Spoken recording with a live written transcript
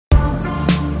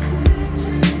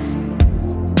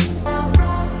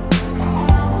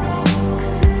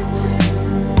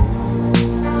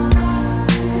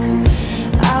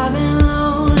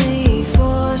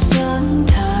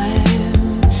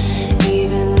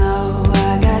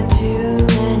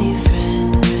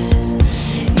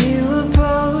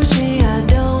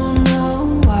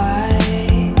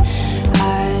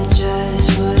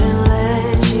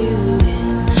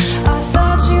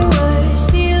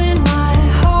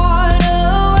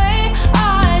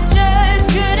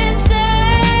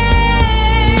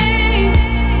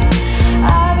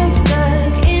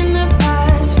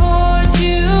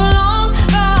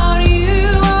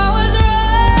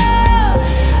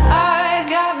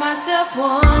myself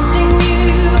wanting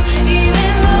you,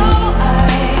 even though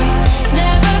I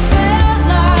never felt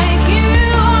like you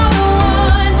are the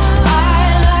one. I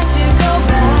like to go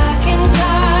back in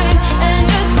time and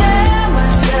just tell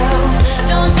myself,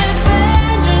 don't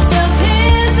defend yourself,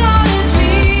 his heart is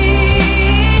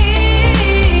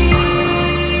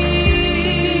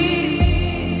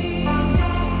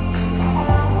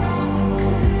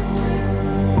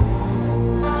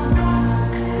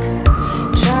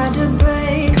tried to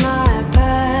break my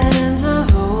patterns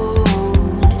of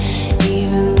old,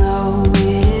 even though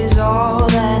it is all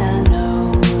that I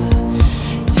know.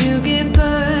 To get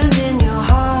burned in your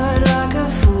heart like a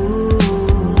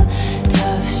fool,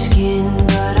 tough skin,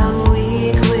 but I'm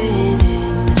weak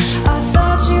within. I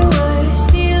thought you were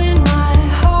stealing my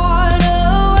heart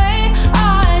away,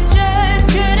 I just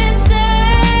couldn't stay.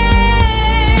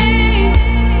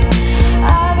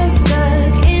 I've been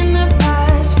stuck in the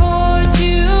past for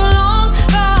too long.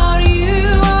 About you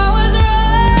I was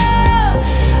wrong.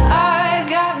 I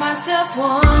got myself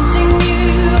wanting you,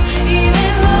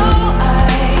 even though I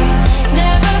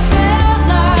never felt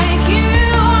like you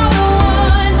are the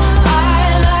one. I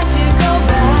like to go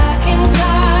back in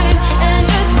time and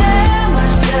just tell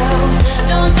myself,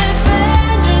 don't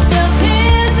defend yourself,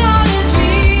 his heart is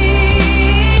weak.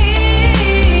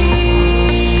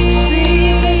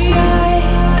 Sleepless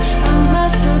nights, I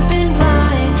must have been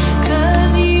blind,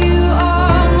 'cause you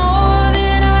are more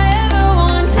than I ever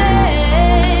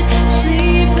wanted.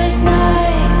 Sleepless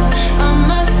nights, I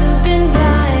must have been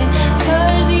blind,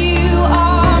 'cause you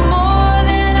are more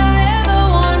than I ever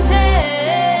wanted.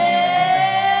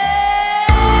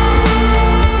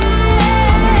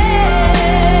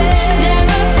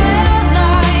 Never felt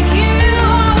like you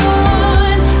are the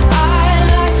one. I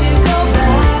like to go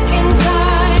back in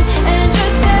time and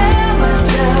just tell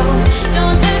myself,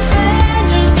 don't defend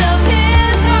yourself,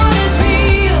 his heart is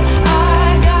real. I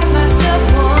got myself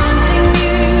wanting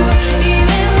you,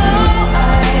 even though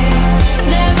I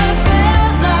never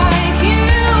felt like you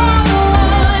are the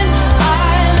one.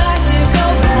 I like to go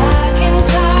back in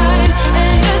time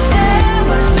and just tell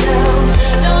myself,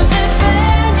 don't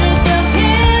defend yourself,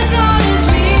 his heart is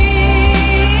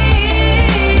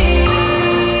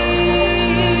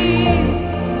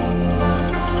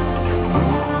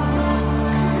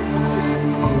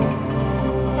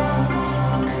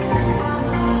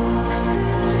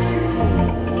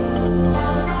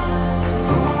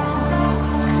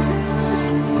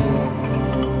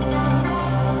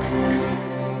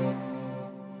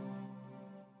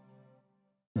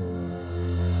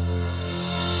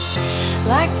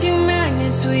like two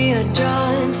magnets, we are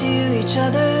drawn to each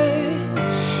other.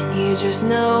 You just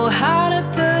know how to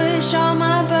push all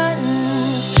my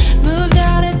buttons. Moved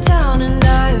out of town and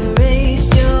I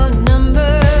erased your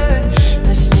number,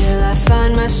 but still I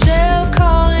find myself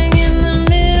calling in the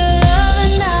middle of the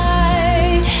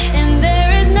night, and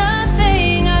there is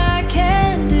nothing I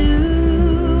can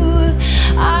do.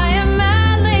 I am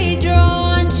madly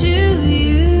drawn to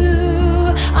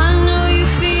you. I know you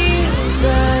feel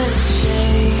the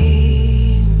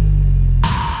same.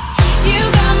 You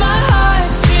got my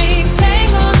heartstrings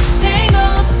tangled,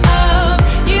 tangled up.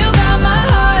 You got my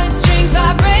heartstrings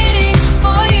vibrating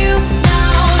for you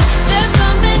now. There's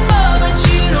something more, but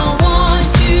you don't want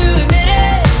to admit it.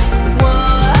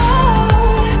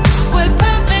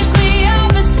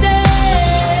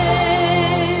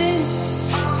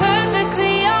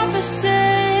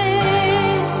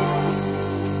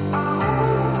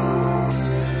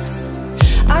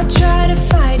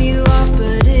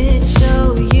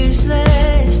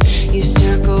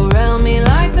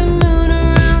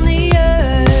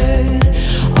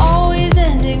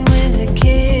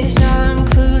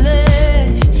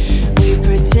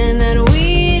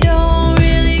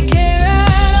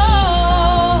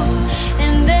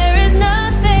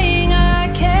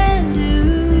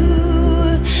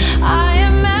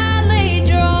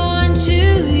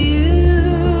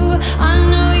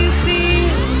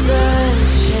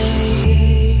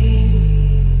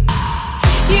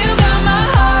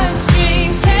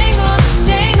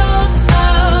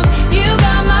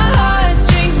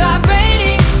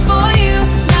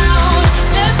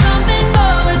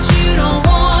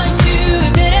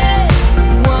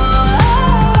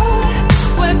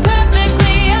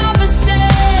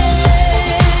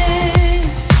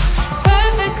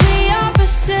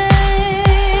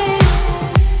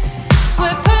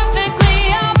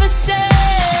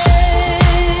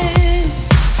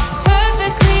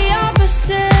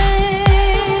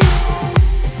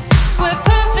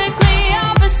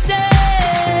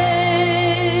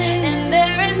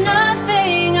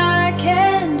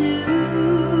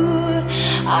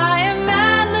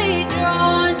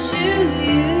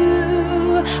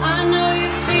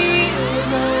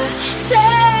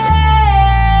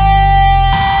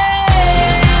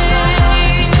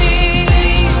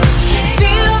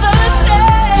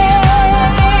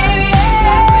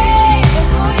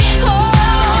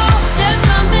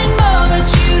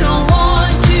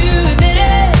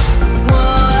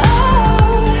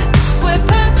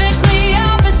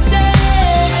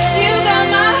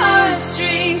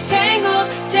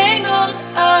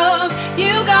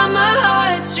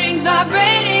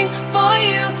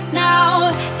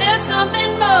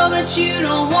 but you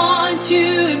don't want to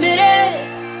admit it.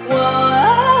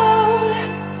 Whoa,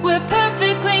 we're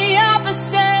perfectly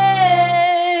opposite.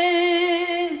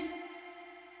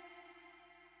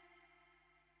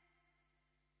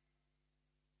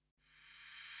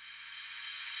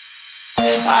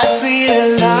 I see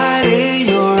a light in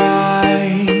your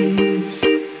eyes.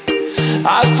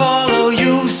 I follow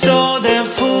you so damn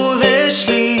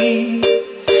foolishly.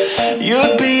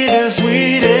 You'd be the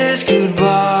sweetest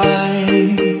goodbye.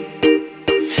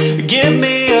 Give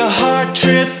me a heart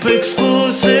trip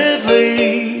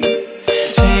exclusively.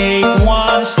 Take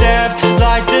one step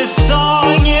like the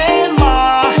song in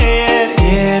my head.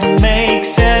 It makes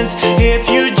sense if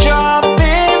you jump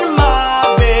in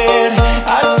my bed.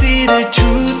 I see the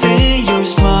truth in your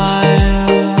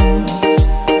smile.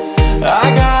 I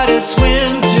gotta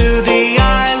swim to the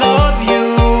I love you.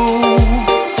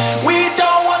 We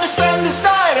don't wanna spend this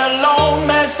night alone.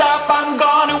 Messed up, I'm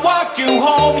gonna walk you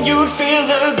home. You'd feel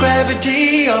the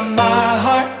gravity of my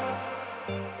heart.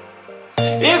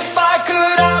 If I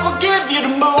could, I would give you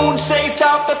the moon. Say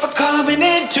stop if I'm coming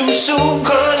in too soon.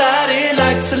 Colliding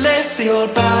like celestial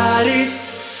bodies.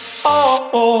 Oh,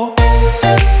 oh.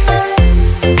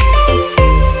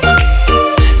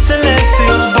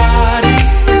 Celestial bodies,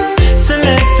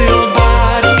 celestial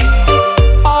bodies.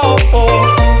 Oh, oh.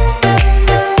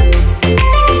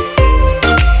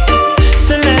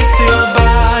 Celestial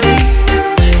bodies,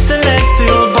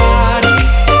 celestial bodies.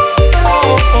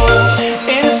 Oh, oh.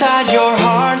 Inside your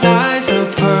heart lies a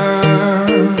pearl.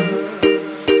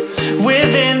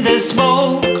 Within the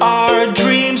smoke our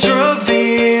dreams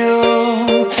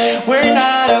reveal. We're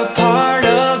not a part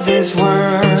of this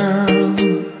world.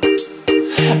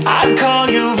 I'd call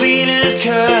you Venus,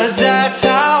 cause that's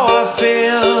how I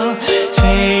feel.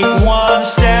 Take one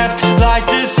step like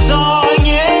the song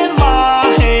in my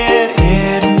head.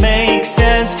 It makes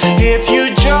sense if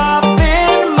you jump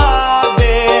in my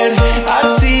bed.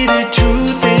 I see the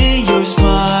truth in your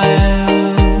smile.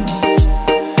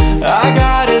 I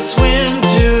gotta swim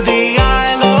to the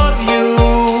I love you.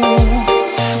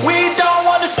 We don't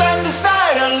wanna spend this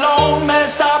night alone.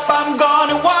 Messed up, I'm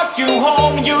gonna walk you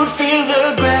home. You'd feel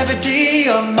the gravity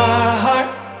of my heart.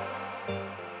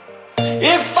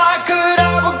 If I could,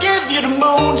 I would give you the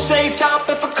moon. Say stop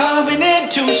if I'm coming in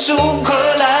too soon.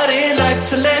 Colliding like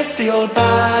celestial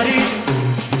bodies.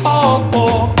 Oh,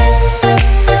 oh.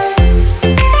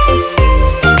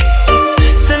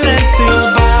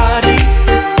 Celestial bodies,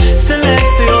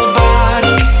 celestial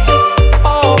bodies.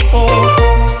 Oh, oh.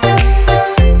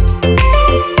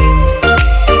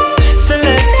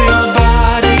 Celestial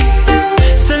bodies,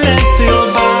 celestial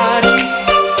bodies.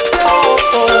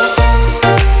 Oh, oh.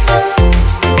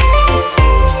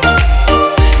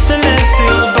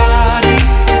 Celestial bodies,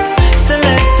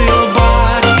 celestial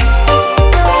bodies.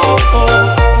 Oh, oh.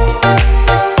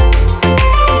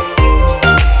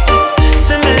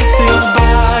 Celestial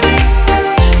bodies,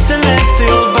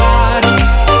 celestial bodies.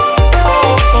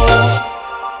 Oh, oh.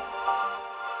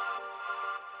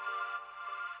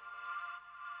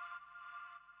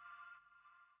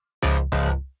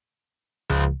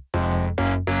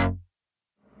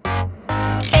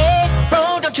 Hey, bro,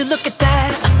 don't you look at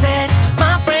that? I said,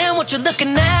 my friend, what you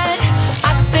looking at?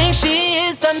 I think she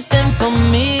is something for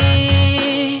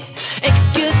me.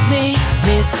 Excuse me,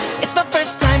 miss, it's my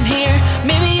first time here.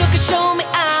 Maybe you could show me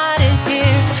out of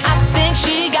here. I think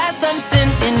she got something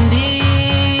in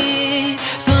me.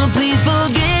 So please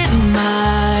forgive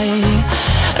my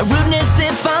rudeness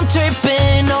if I'm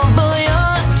tripping over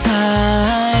your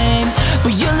time.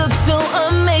 But you look so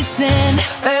amazing.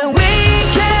 And we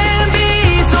can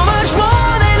be so much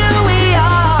more than who we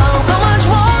are. So much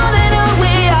more than who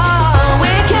we are.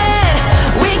 We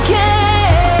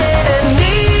can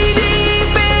knee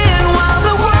deep in while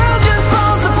the world just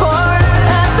falls apart.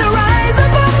 At the rise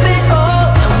above it all.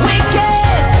 And we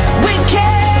can.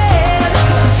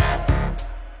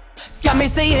 Got me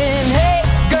saying, hey,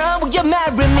 girl, will you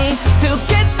marry me? 2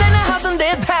 kids in a house and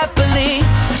live happily.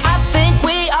 I think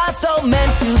we are so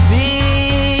meant to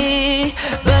be.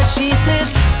 But she says,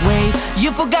 wait,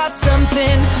 you forgot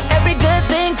something. Every good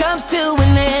thing comes to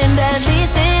an end. At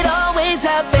least it always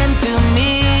happened to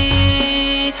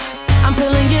me. I'm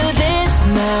telling you this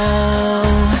now.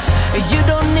 You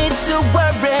don't need to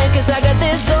worry, cause I got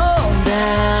this all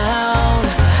down.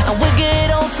 And we'll get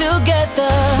on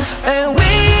together. And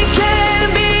we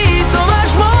can be so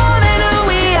much more than who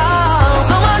we are.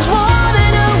 So much more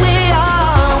than who we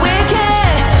are. We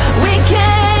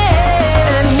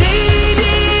can knee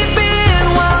deep in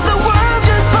while the world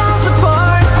just falls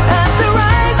apart. At the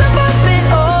rise above it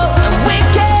all. And we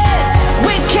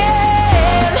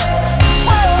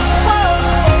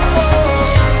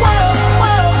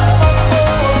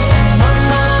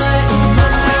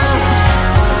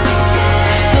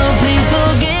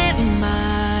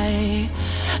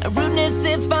as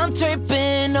if I'm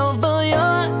tripping over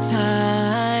your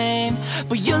time,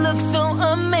 but you look so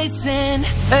amazing.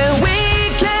 And we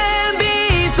can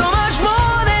be so much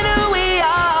more than who we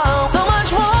are, so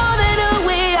much more than who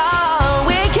we are.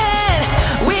 We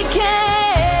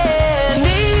can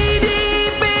knee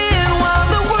deep in while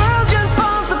the world just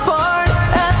falls apart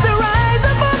at the rise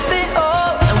above it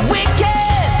all. And we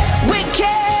can,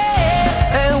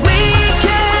 and we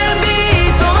can be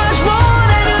so much more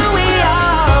than who we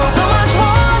are, so much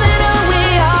more than who we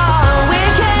are.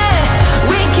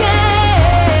 We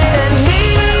can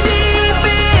knee deep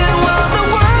in while the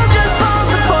world just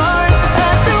falls apart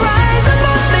at the rise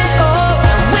above it all.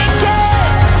 And we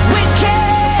can.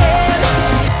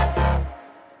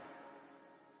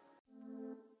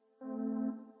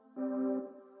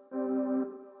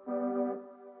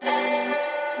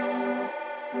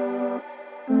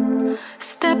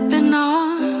 Stepping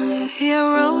on your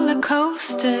roller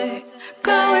coaster,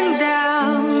 going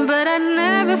down, but I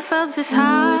never felt this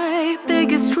high.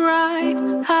 Biggest ride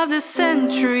of the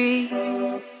century.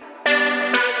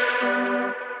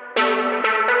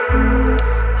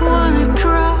 Wanna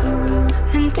drop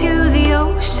into the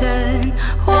ocean,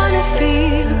 wanna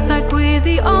feel like we're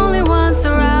the only ones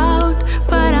around,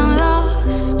 but I'm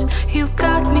lost, you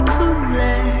got me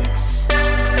clueless.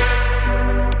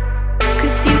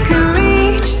 'Cause you can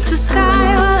reach the sky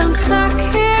while I'm stuck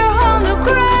here on the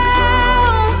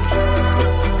ground,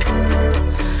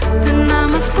 and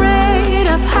I'm afraid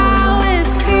of how it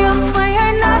feels when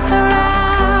you're not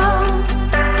around.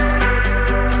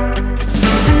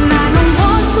 And I don't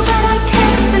want to, but I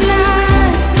can't deny.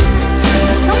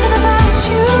 There's something about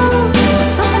you,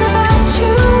 something about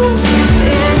you.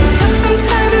 It took some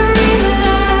time to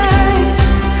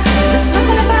realize. There's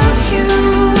something about you.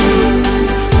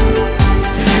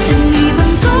 And even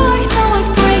though I know it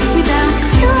breaks me down,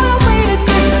 'cause you are way too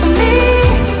good for me.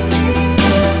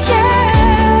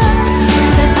 Yeah,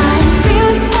 that I'm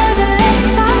feeling more the less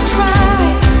I try.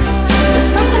 There's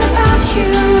something about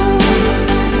you.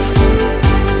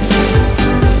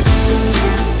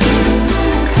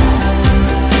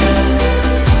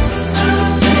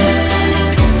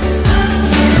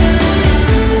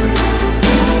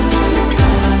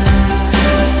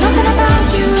 Something about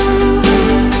you.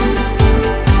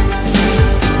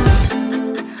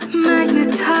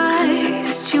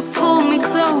 Magnetized, you pull me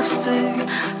closer.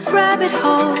 Rabbit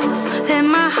holes in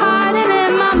my heart and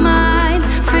in my mind.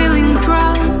 Feeling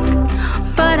drunk,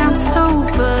 but I'm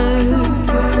sober.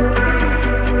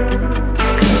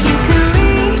 'Cause you can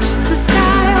reach the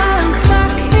sky while I'm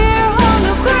stuck here on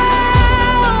the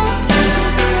ground,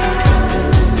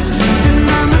 and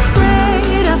I'm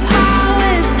afraid of how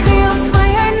it feels when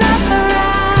you're not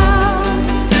around.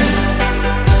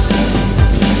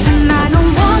 And I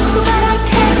don't want to, but I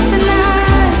can't deny.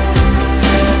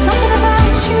 There's something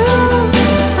about you,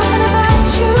 something about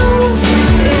you.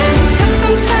 It took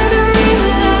some time to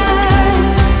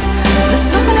realize. There's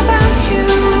something about you.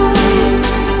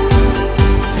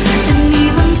 And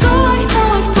even though I know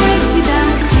it breaks me down,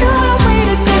 'cause you are way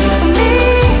too good for me.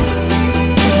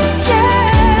 Yeah,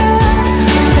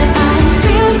 that I'm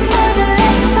feeling more the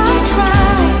less I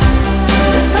try.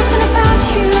 There's something about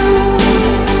you.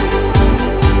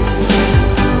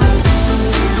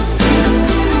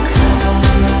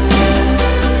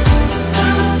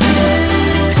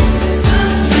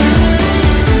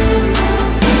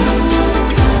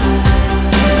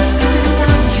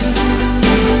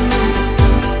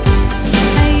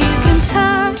 And you can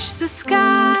touch the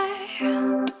sky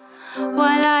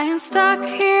while I am stuck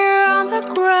here on the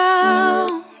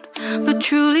ground. But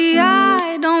truly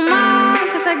I don't mind,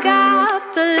 'cause I got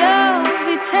the love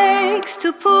it takes to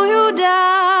pull you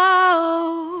down.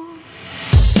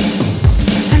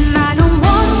 And I don't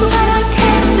want to, but I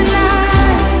can't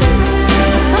deny.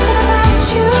 There's something about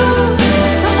you,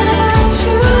 something about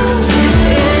you.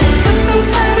 It took some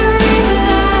time to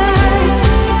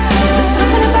realize. There's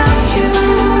something about you.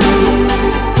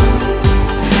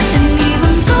 And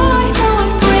even though I know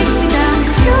it breaks me down,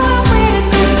 'cause you are way too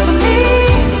good for me.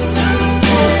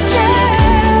 Yeah,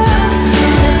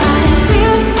 that I'm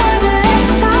feeling more the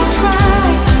less I try.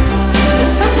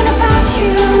 There's something about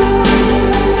you.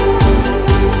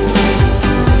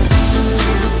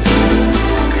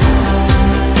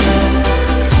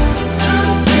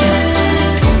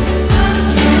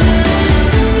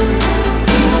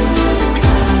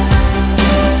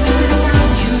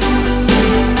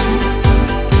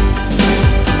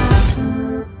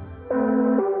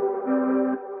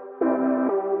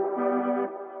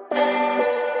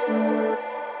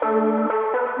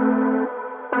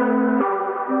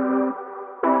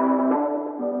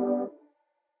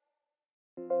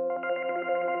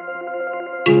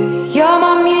 You're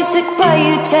my music, but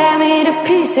you tear me to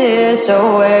pieces.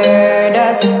 So where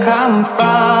does it come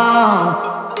from?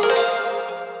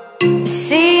 A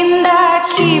scene that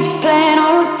keeps playing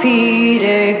on repeat,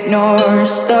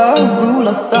 ignores the rule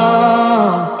of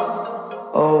thumb.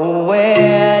 Oh,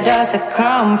 where does it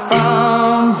come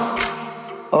from?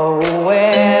 Oh,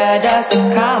 where does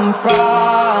it come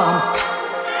from?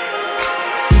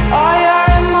 All your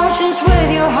emotions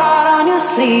with your heart on your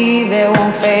sleeve, it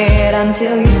won't fade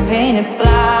until you paint it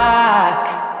black.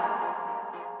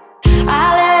 I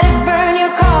let it burn, you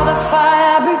call the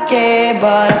fire brigade,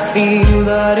 but I feel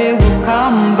that it will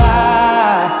come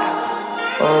back.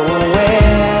 Oh,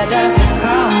 where does it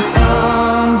come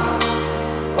from?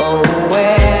 Oh,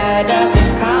 where does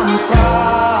it come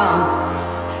from?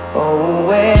 Oh,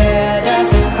 where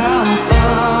does it come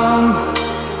from?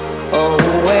 Oh,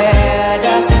 where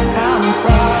does it come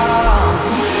from?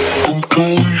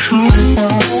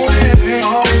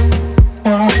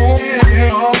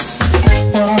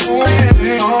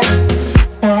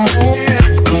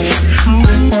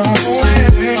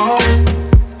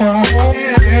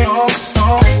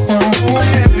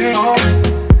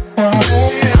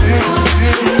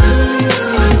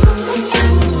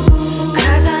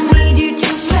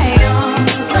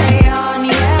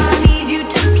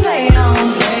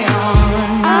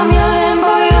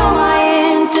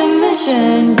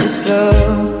 Just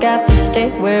look at the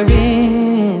state we're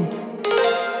in.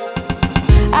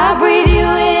 I breathe you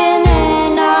in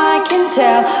and I can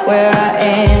tell where I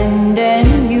end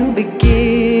and you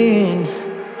begin.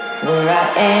 Where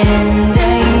I end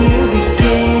and you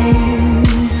begin.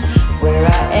 Where I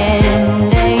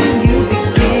end and you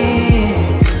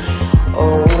begin.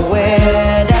 Oh,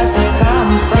 where does it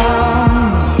come from?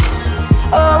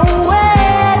 Oh,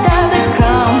 where does it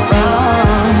come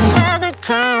from? Where does it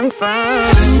come from?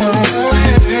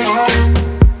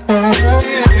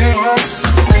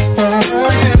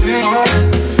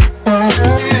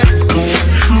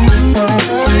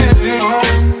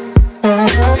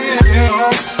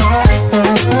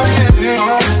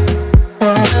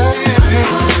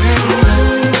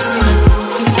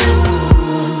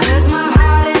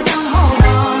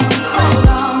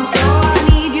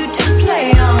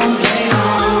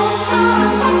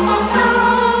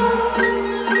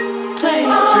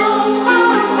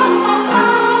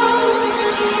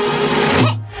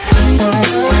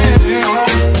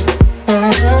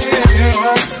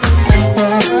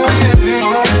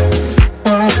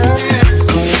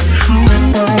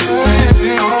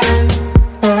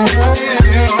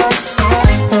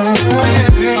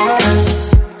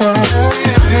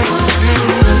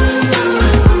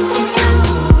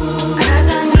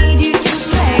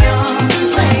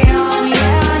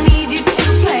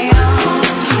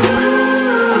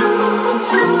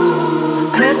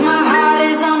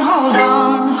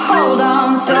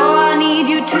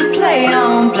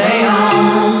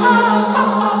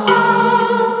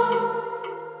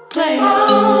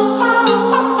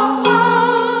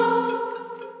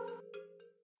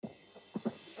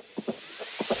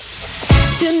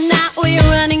 Tonight we're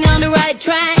running on the right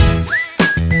track.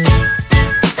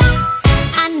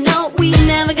 I know we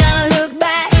never gonna look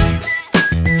back.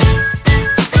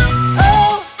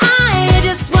 Oh, I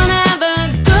just wanna have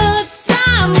a good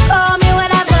time. Call me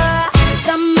whatever, 'cause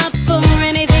I'm up for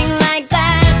anything like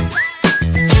that.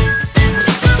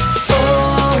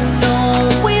 Oh no,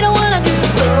 we don't wanna do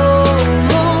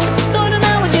slow-mo, so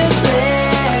tonight we just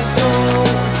let go.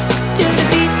 To the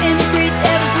beat in the street,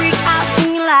 every freak out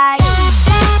singing like.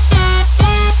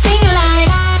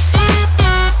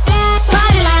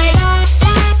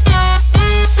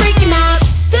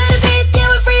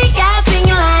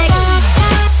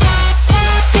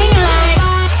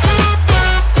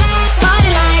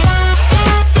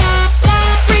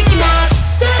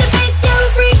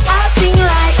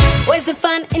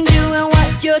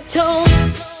 You're told,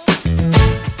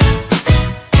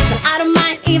 but I don't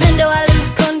mind even though I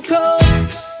lose control.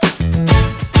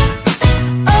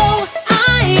 Oh,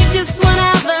 I just wanna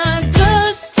have a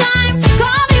good time, so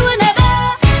call me whenever,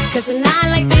 'cause a night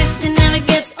like this, it never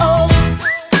gets old.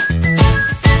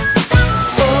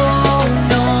 Oh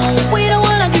no, we don't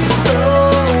wanna do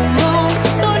slow-mo,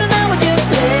 so tonight we just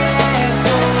let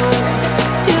go.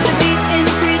 To the beat in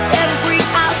the street, every freak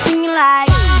out singing like.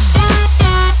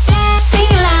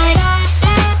 Singing like.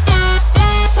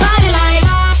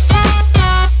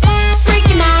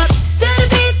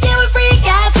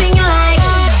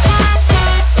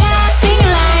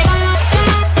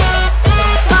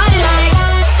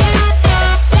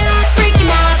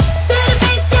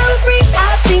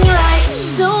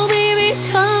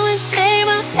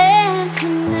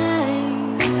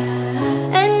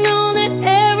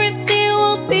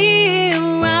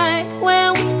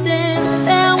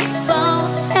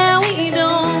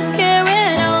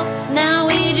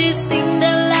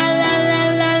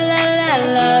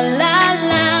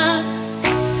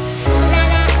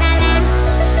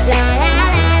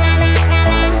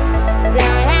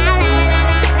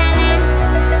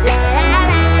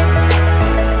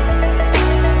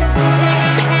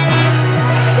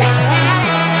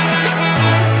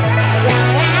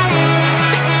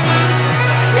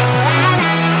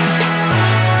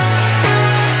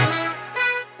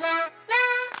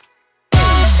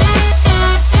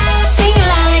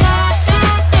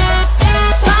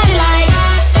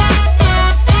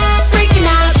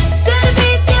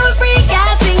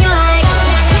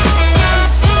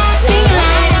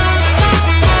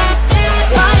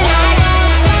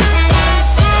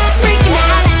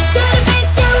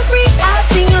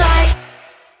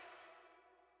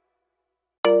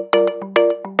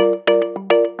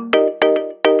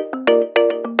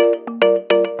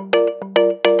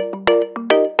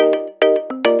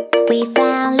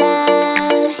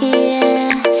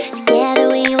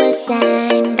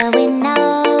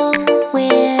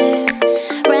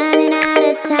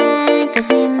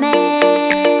 'cause we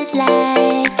met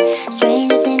like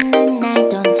strangers in the night.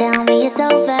 Don't tell me it's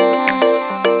over.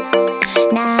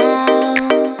 Now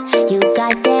you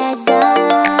got that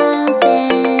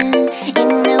something in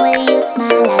the way you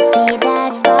smile. I see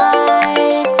that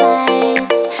spark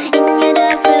lights in your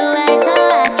dark blue eyes, so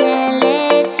I can't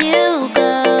let you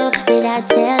go without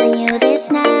telling you this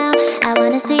now. I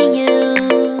wanna see you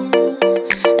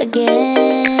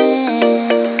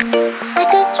again. I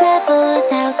could travel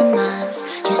 1,000 miles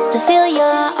just to feel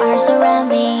your arms around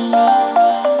me.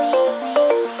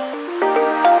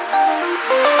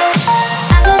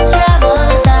 I could travel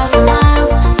 1,000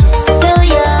 miles just to feel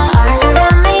your arms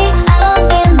around me. I will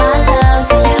give my love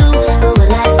to you, but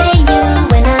will I see you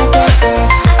when I get there?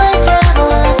 I could travel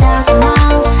 1,000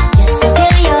 miles just to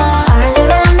feel your arms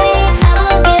around me. I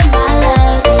will give my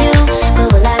love to you, but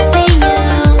will I see you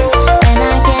when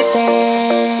I get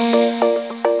there?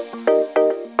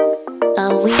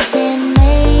 Oh, we can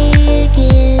make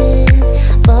it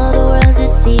for the world to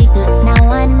see, 'cause now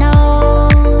I know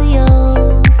you'll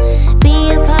be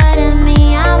a part of me.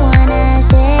 I wanna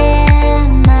share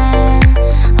my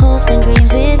hopes and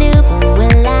dreams with you, but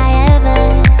will I ever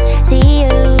see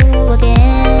you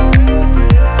again?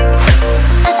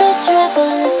 I could travel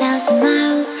 1,000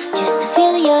 miles just to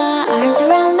feel your arms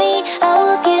around me. I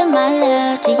will give my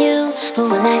love to you, but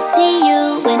will I see you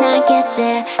when I get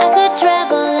there? I could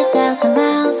travel 1,000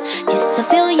 miles just to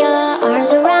feel your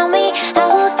arms around me. I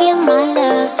will give my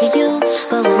love to you,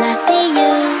 but will I see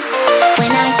you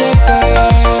when I get there?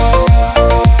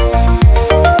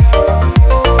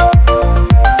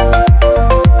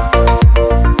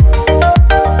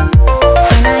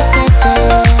 When I get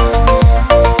there.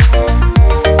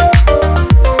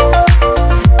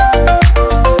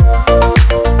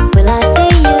 Will I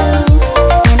see you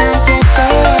when I get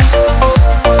there?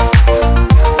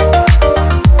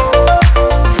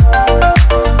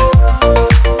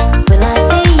 Will I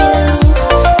see you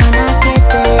when I get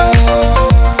there?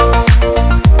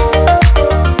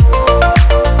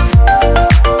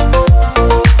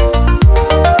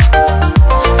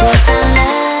 We found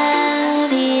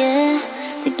love here.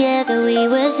 Together we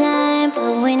will shine,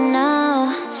 but we know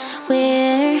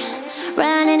we're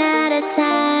running out of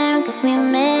time, 'cause we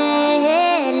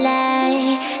met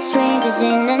like strangers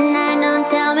in the night. Don't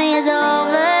tell me it's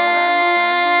over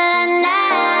now.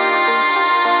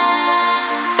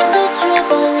 I could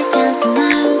travel 1,000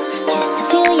 miles just to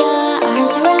feel your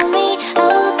arms around me. I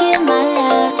will give my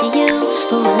love to you,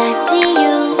 but will I see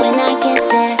you when I get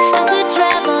there? I could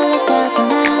travel 1,000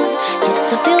 miles just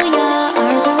to feel your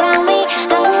arms around me.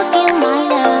 I will give my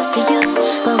love to you,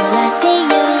 but will I see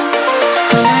you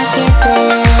when I get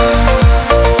there?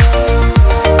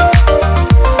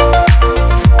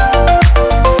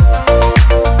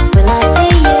 Will I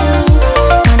see you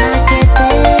when I get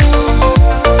there?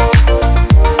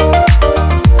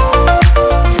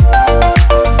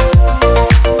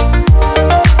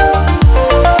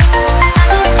 I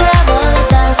could travel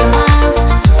 1,000 miles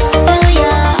just to feel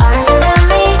your arms around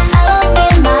me. I will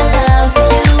give my love to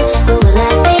you, but will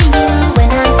I see you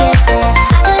when I get there?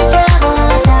 I could travel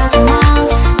 1,000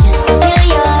 miles just to feel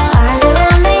your arms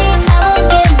around me. I will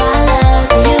give my love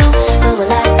to you, but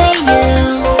will I see you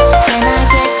when I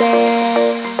get there?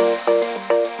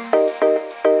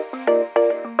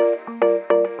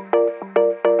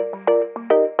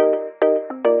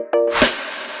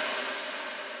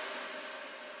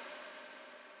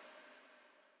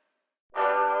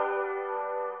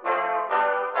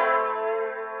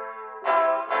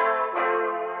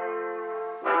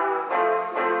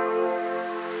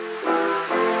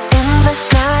 Endless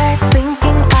nights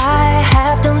thinking I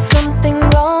have done something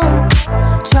wrong,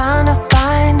 trying to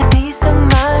find a peace of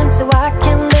mind so I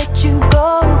can let you go.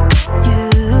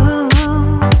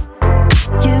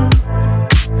 You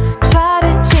try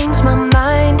to change my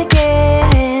mind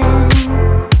again.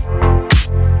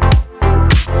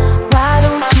 Why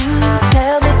don't you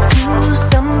tell this to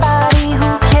somebody who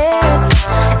cares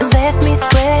and let me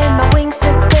spread my wings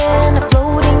again,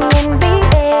 floating in the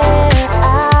air?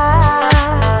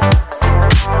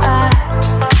 I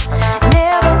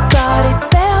never thought it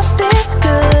felt this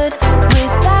good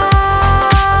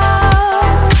without.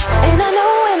 And I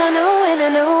know, and I know, and I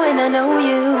know, and I know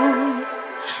you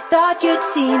thought you'd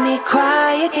see me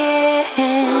cry again.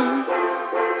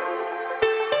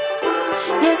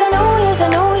 Yes, I know, yes, I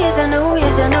know, yes, I know,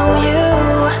 yes, I know you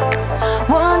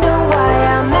wonder why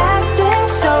I'm acting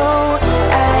so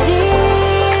at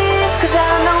ease, 'cause I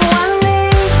know I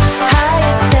need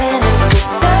higher standards to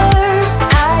serve,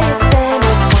 higher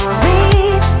standards to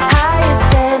reach, higher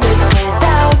standards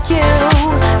without you.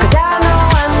 'Cause I know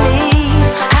I need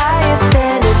higher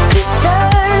standards to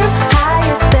serve, higher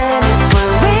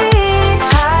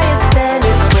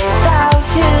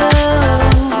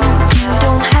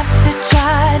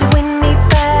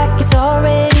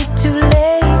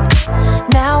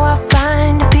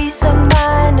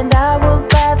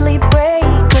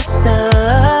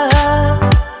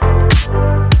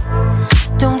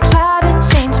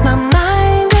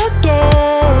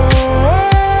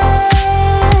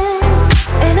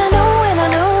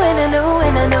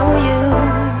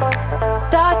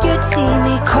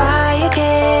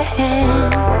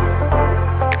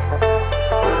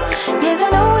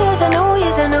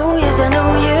to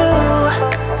know you.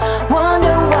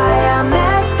 Wonder why I'm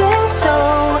acting so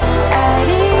at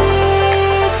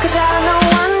ease. 'Cause I know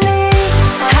I need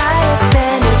higher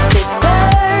standards,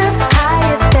 deserve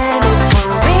higher standards,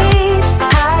 will reach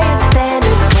higher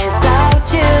standards without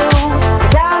you.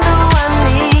 'Cause I know I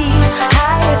need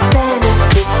higher standards,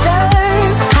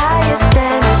 deserve higher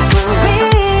standards, will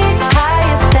reach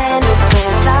higher standards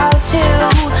without you.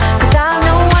 'Cause I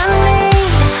know I need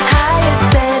higher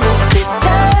standards,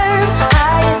 deserve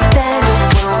higher standards,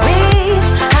 will reach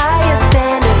higher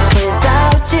standards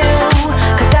without you.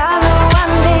 'Cause I know I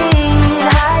need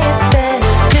higher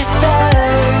standards,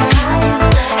 deserve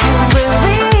and will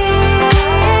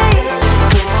reach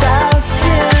without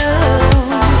you.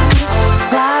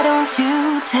 Why don't you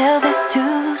tell this to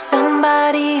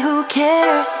somebody who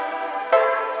cares?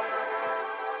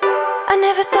 I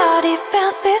never thought it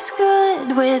felt this good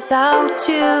without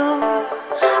you,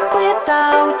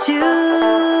 without you.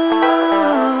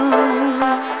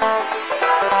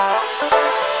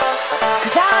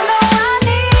 'Cause I know I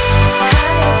need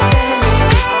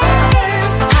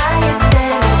higher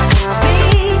standards, will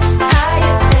reach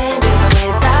higher standards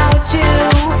without you.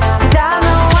 'Cause I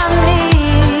know I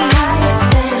need higher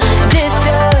standards,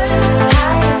 deserve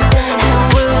higher standards, and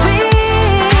will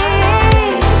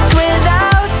reach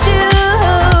without you.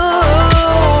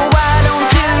 Why don't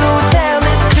you tell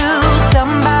this to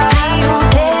somebody who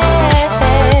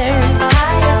cares?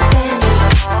 Higher standards.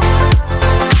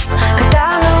 'Cause I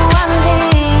know I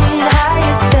need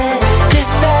higher standards,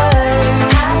 deserve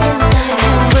higher standards,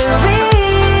 and will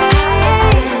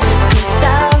reach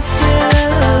without you.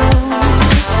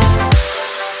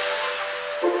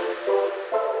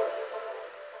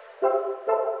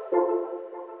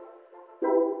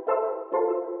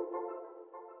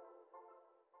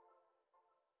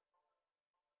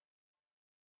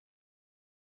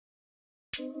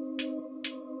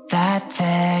 That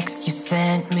text you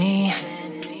sent me,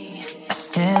 I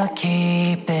still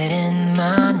keep it in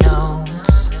my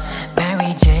notes.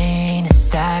 Mary Jane is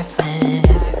stifling,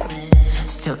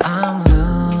 still I'm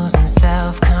losing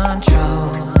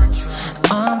self-control.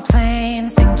 On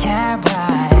planes and cab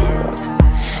rides,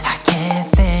 I can't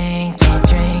think, can't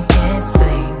drink, can't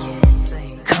sleep.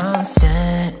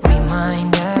 Constant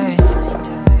reminders,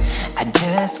 I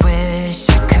just wish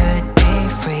I could be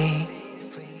free.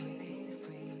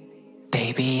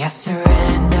 Baby, I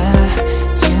surrender,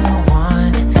 you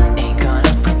won. Ain't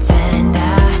gonna pretend I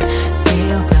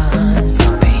feel done. So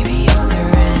baby, I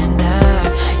surrender,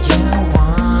 you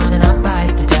won. And I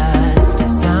bite the dust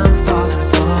as I'm falling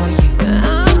for you.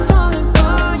 I'm falling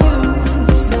for you.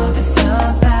 This love is a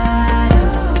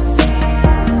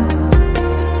battlefield.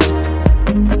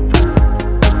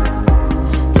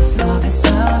 This love is a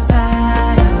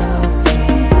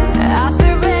battlefield. I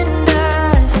surrender.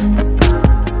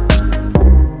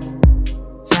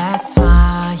 That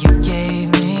smile you gave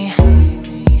me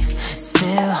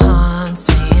still haunts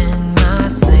me in my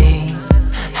sleep.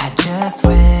 I just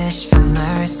wish for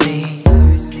mercy.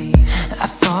 I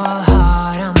fall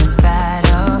hard on this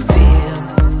battlefield,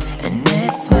 and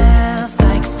it smells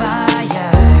like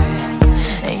fire.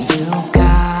 And you've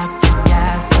got the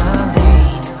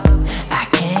gasoline. I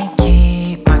can't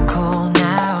keep my cool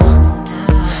now,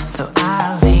 so I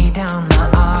lay down my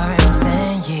arms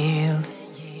and yield.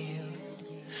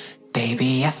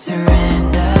 Baby, I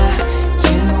surrender,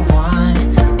 you won.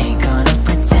 Ain't gonna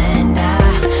pretend I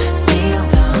feel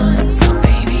done. So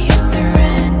baby, I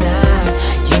surrender,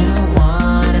 you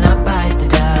won. And I bite the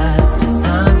dust as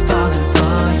I'm falling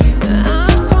for you.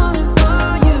 I'm falling for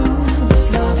you. This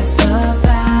love is a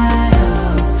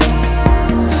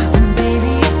battlefield. And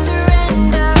baby, I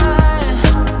surrender.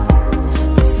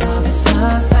 This love is a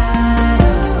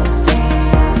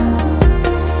battlefield.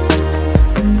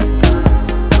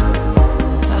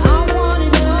 I wanna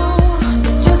know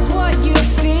just what you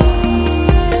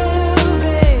feel,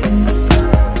 babe.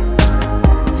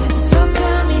 So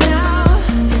tell me now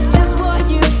just what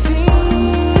you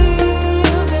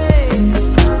feel, babe.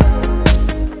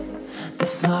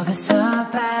 This love is a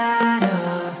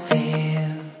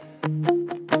battlefield.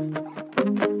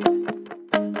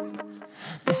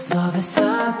 This love is a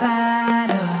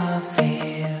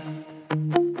battlefield.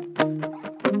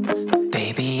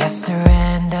 Baby, I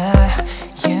surrender,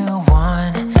 you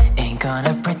won. Ain't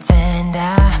gonna pretend I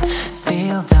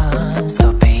feel done.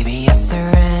 So baby, I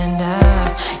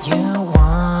surrender, you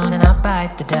won. And I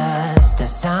bite the dust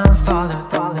as I'm falling.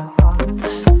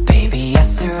 Baby, I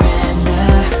surrender,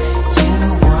 you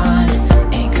won.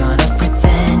 Ain't gonna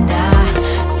pretend I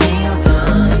feel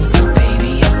done. So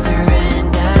baby, I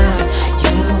surrender,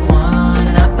 you won.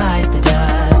 And I bite the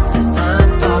dust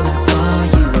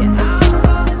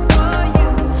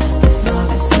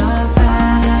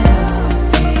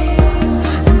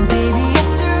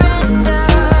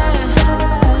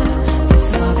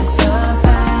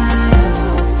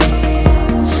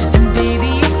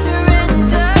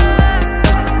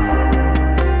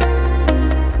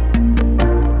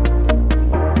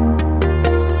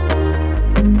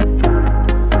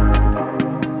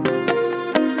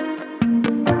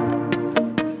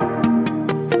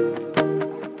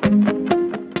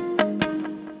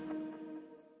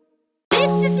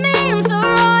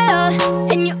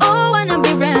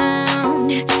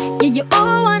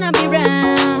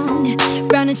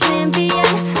a champion,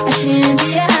 a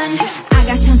champion. I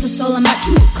got tons of soul, I'm a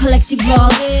true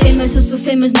collectible. Famous, also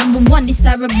famous, #1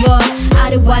 desirable.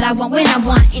 I do what I want, when I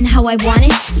want, and how I want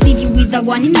it. Leave you with the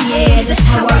one in the air, that's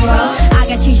how I roll. I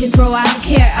got changes, bro, I don't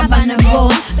care about no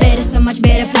gold. Better, so much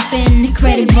better, flipping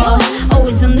incredible.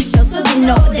 Always on the show, so they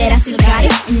know that I still got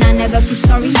it. And I never feel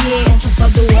sorry, yeah, top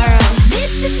of the world.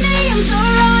 This is me, I'm so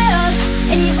royal.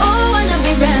 And you all wanna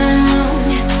be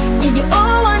round. Yeah, you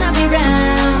all wanna be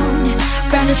round.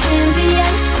 Round a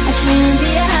champion, a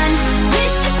champion.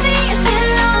 This is me, I'm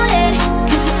still on it.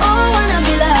 Cause you all wanna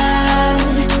be loved.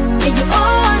 Yeah, you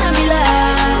all wanna be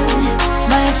loved.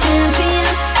 By a champion,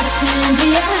 a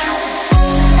champion.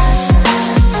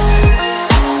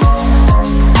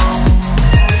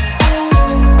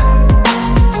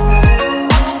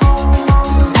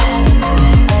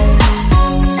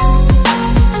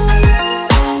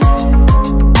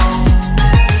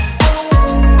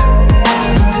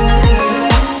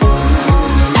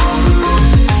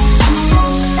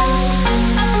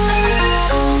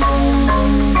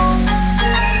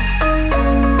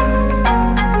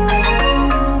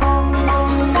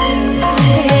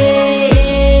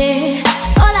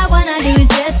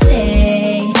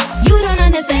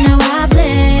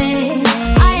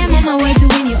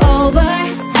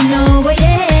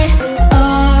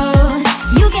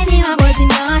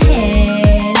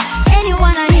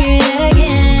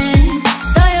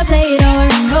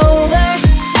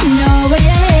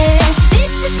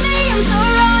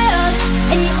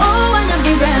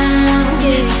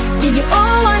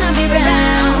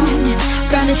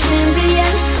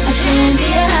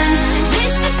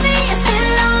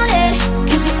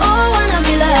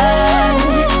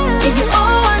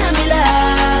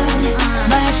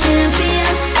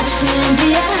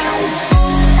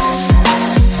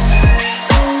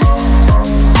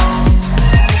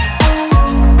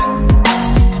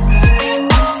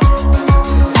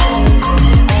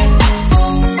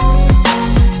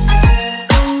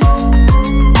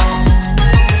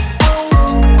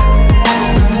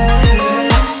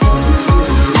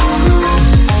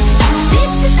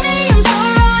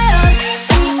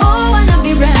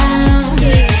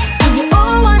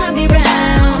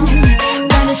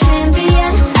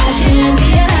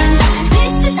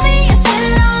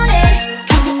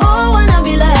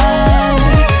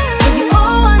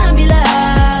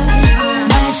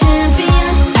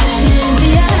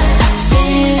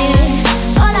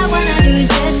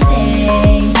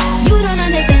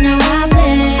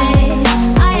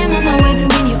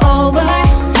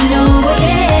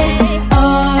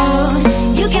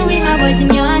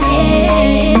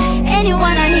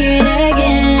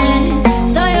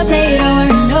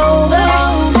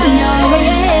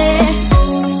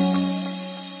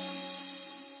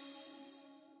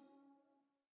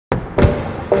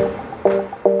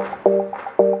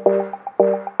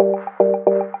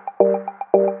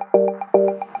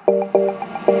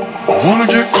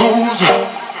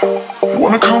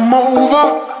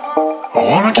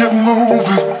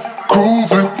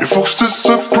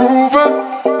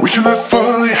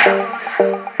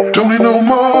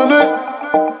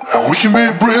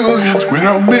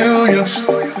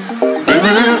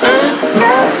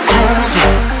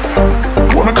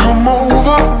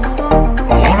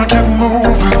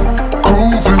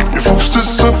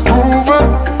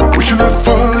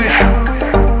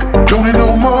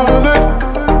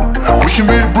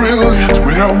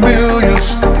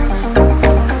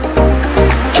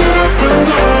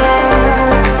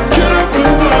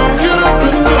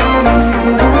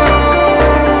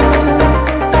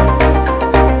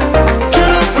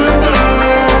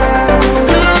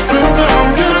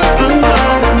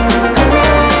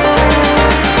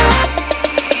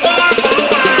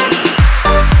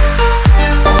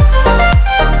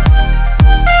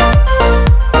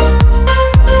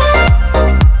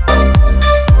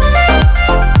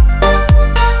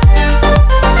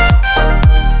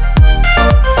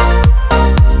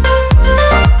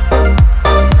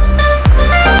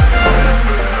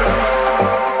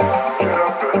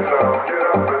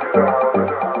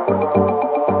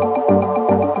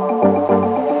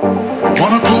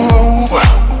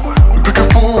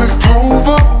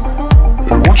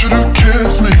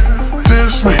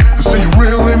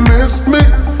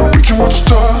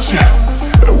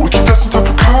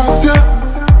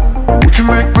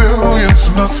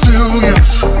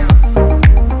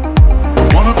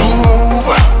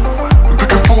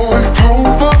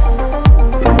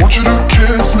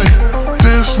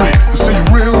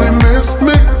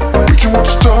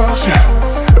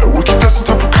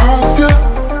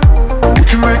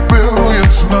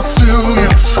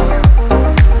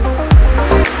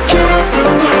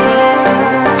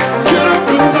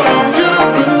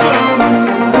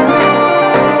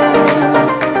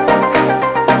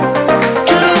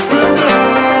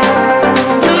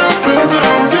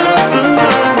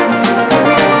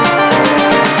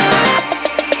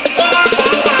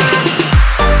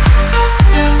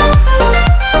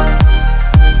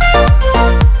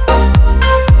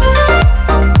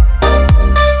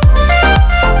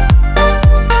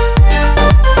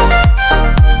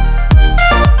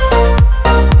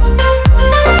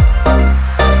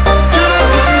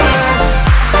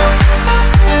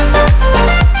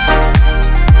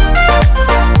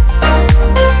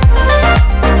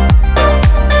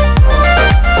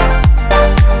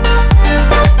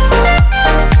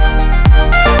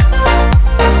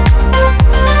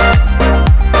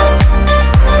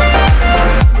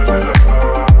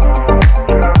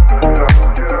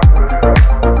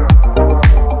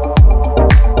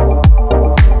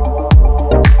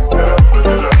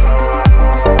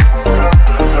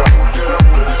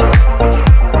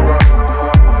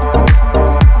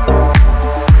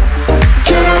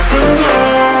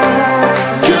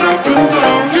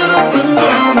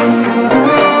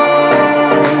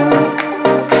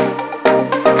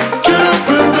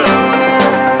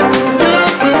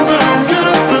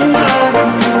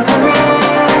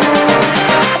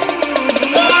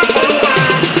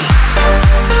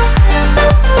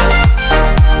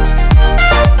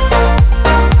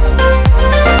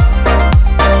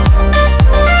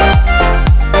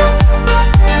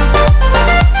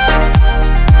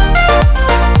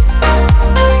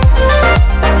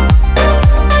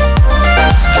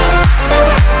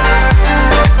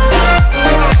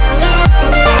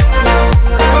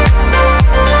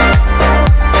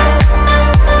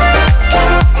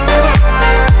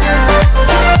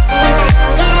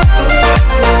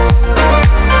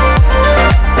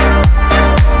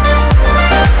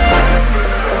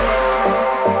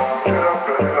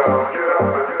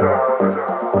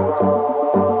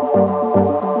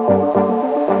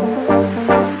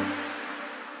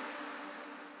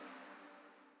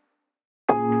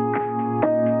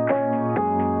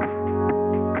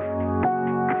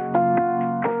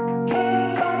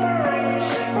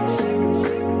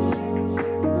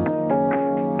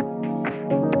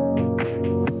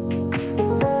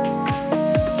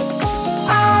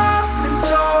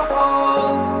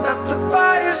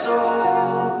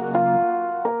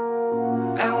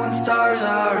 stars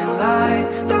are in light,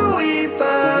 the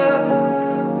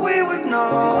weeper, we would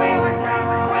know.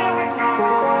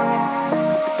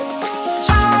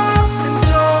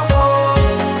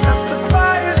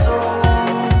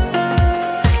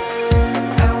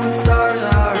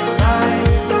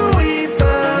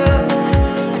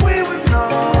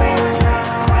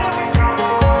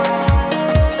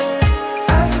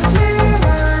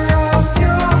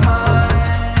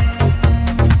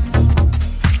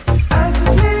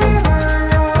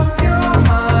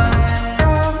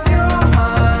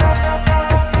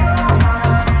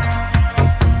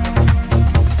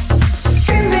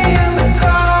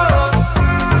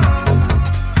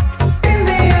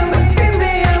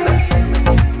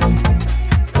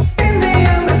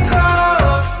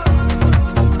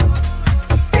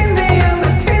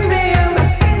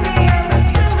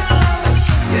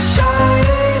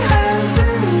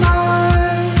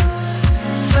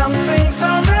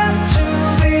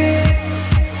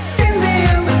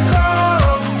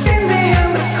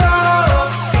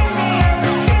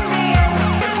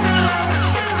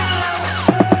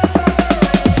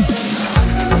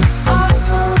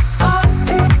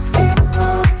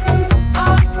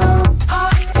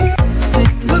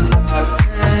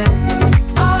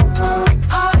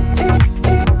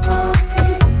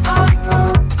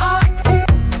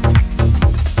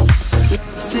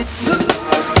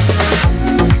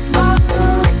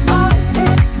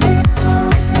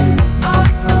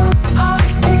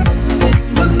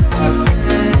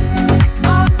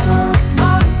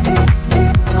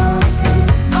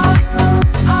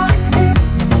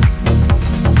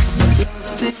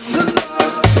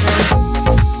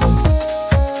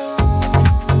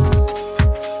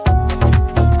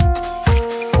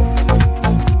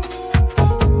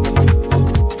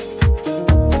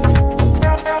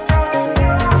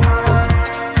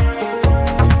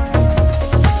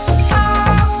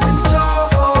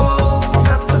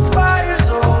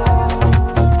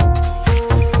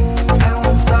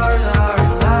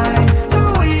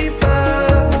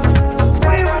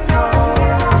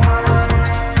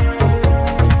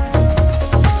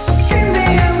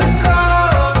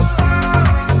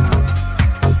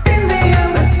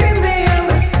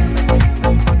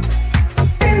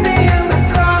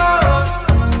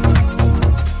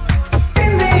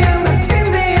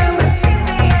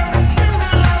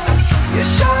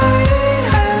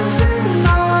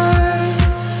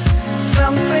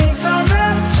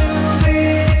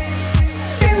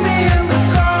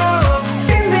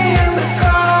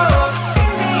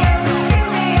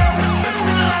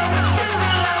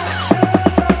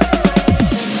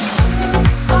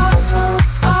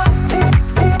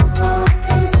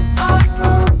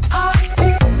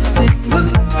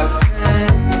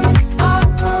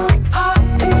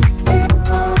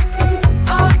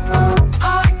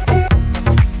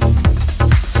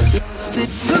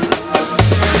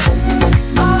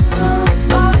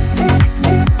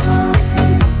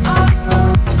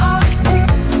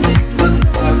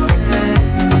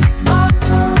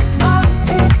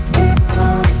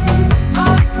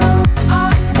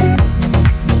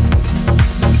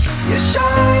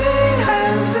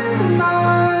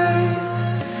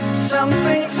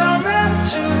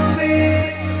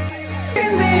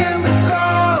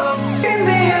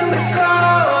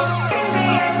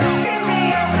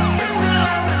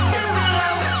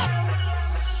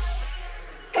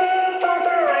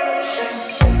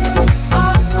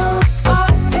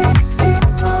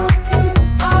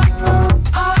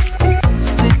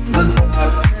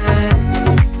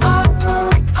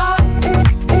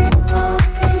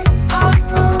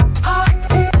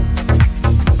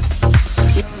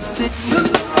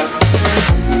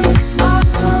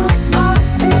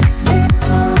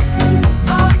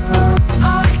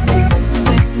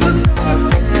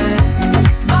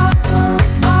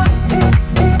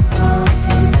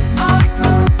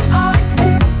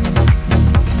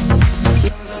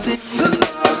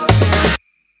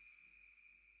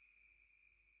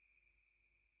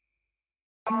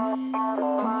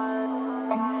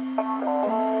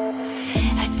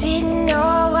 I didn't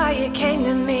know why you came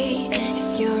to me.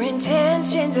 If your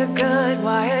intentions are good,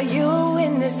 why are you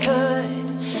in this hood?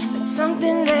 But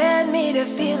something led me to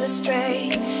feel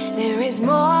astray. There is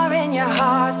more in your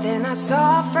heart than I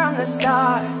saw from the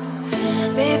start.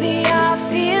 Baby, I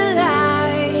feel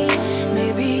like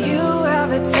maybe you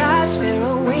have a touch, pair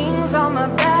of wings on my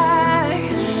back.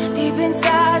 Deep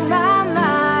inside my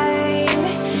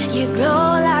mind, you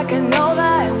glow like a nova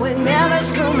and would never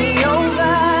screw me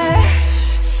over.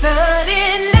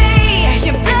 Suddenly,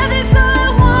 your breath is all I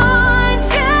want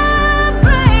to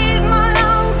breathe. My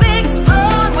lungs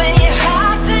explode when you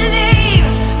have to leave.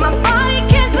 My body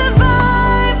can't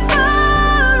survive for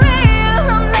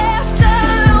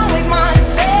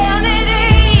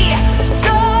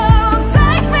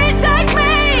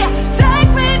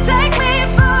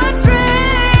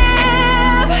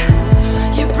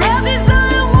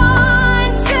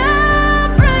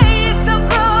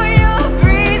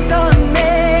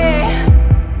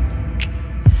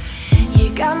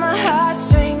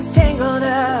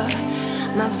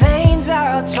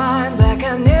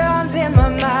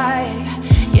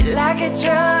like a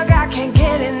drug, I can't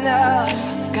get enough.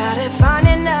 Gotta find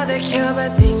another cure,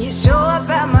 but then you show up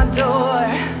at my door.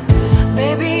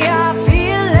 Baby, I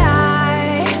feel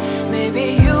like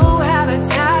maybe you have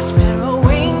attached mirror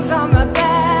wings on my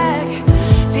back.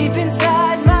 Deep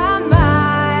inside my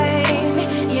mind,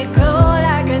 you glow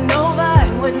like a nova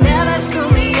and would never screw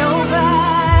me over.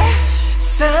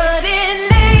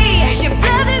 Suddenly, your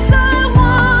breath is all I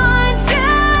want to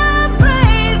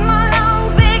breathe. My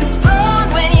lungs explode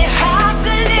when you have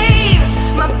to leave.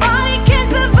 My body can't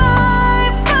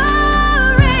survive for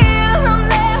real. I'm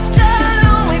left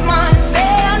alone with my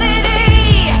insanity.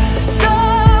 So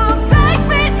take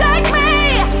me, take me,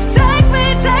 take me,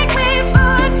 take me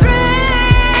for a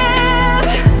trip.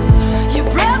 Your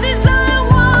breath is all I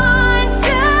want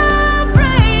to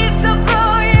breathe. So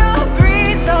blow your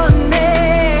breeze on me.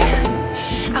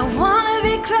 I wanna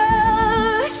be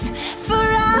close for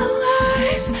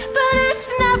hours, but it's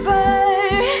never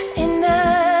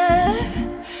enough.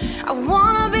 I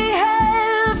wanna be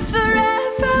held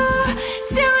forever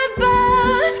till we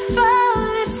both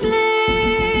fall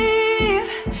asleep.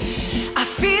 I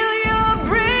feel your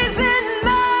breeze in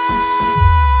mine.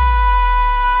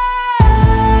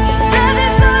 Breath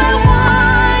is all I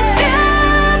want to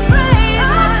breathe.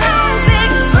 My lungs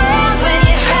explode when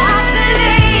you have to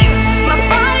leave. My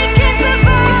body can't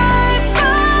survive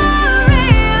for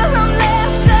real. I'm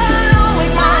left alone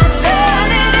with my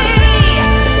sanity.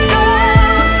 So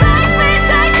take me,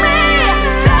 take me,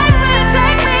 take me,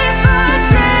 take me for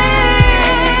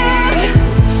trips.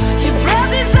 Your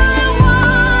breath is all I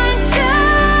want to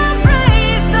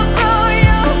breathe. So blow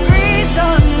your breeze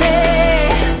on me.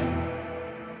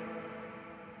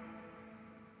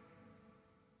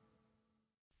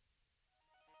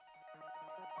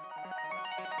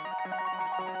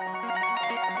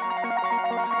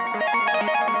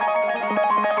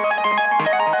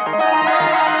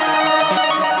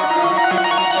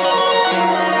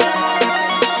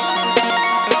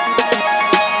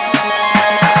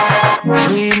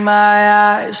 Read my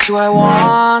eyes, do I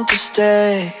want to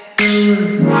stay?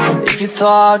 If you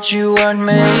thought you weren't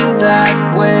made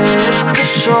that way, it's the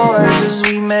choices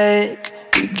we make.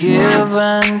 We give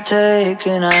and take,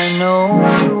 and I know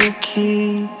you will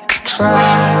keep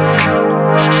trying.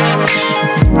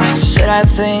 Said I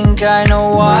think I know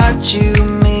what you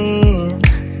mean.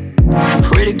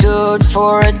 Pretty good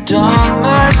for a dumb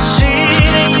machine.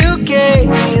 And you gave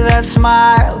me that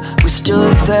smile. We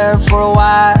stood there for a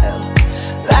while.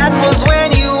 That was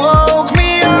when you woke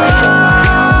me up.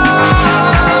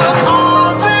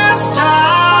 All this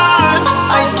time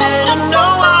I didn't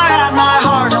know I had my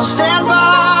heart on standby.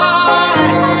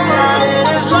 That it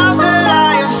is love that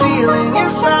I am feeling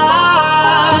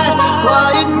inside.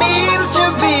 What it means to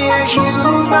be a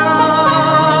human.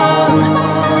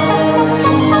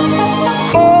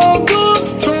 All this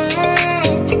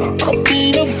time I've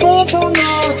been a fool for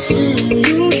not seeing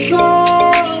you shine.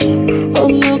 I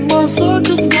let my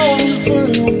circus know you say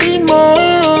you'll be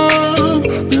mine.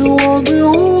 You are the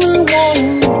only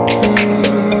one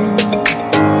who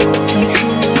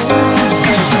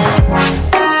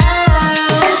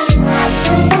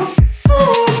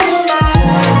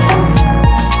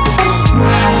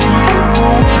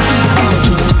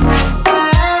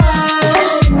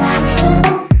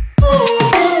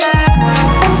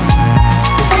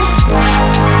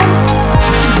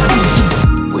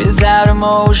Without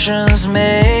emotions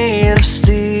made of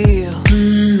steel,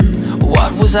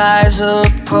 what was I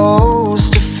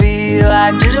supposed to feel?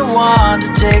 I didn't want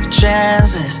to take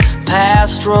chances.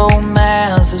 Past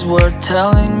romances were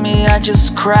telling me I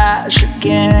just crash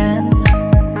again.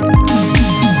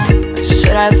 I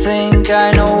said I think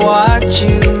I know what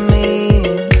you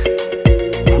mean.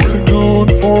 pretty good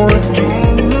for a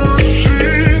dumb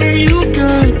machine. You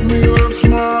gave me that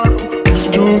smile. We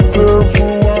stood there for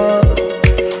a while.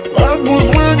 That was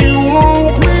when you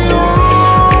woke me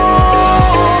up.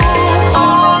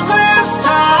 All this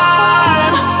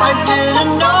time I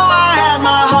didn't know I had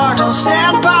my heart on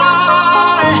standby.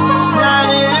 That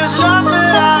it is love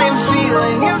that I am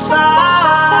feeling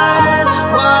inside.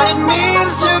 What it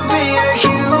means to be a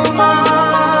human.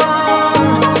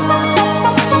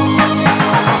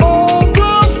 All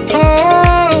this time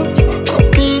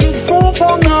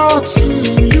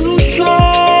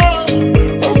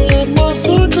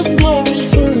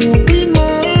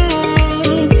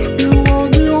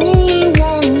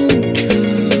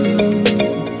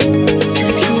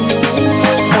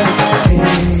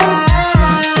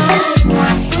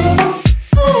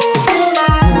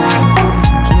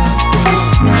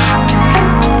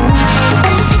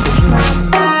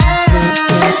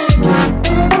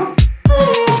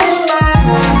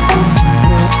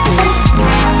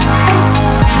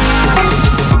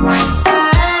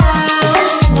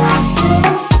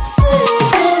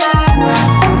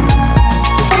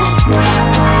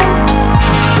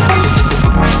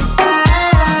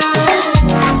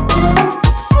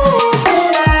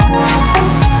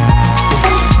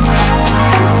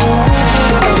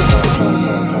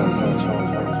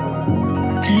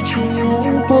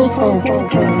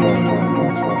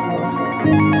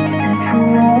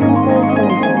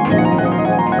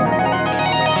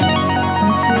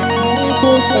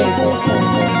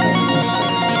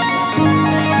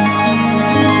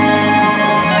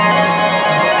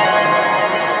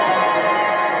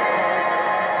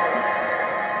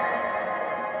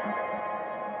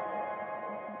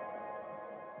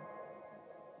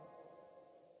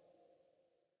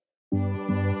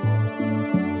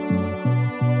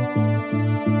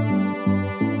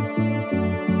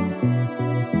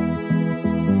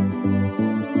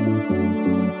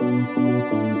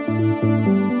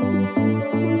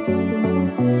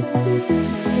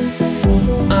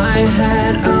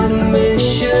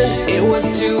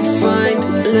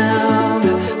love,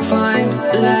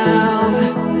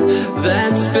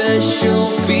 that special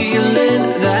feeling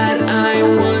that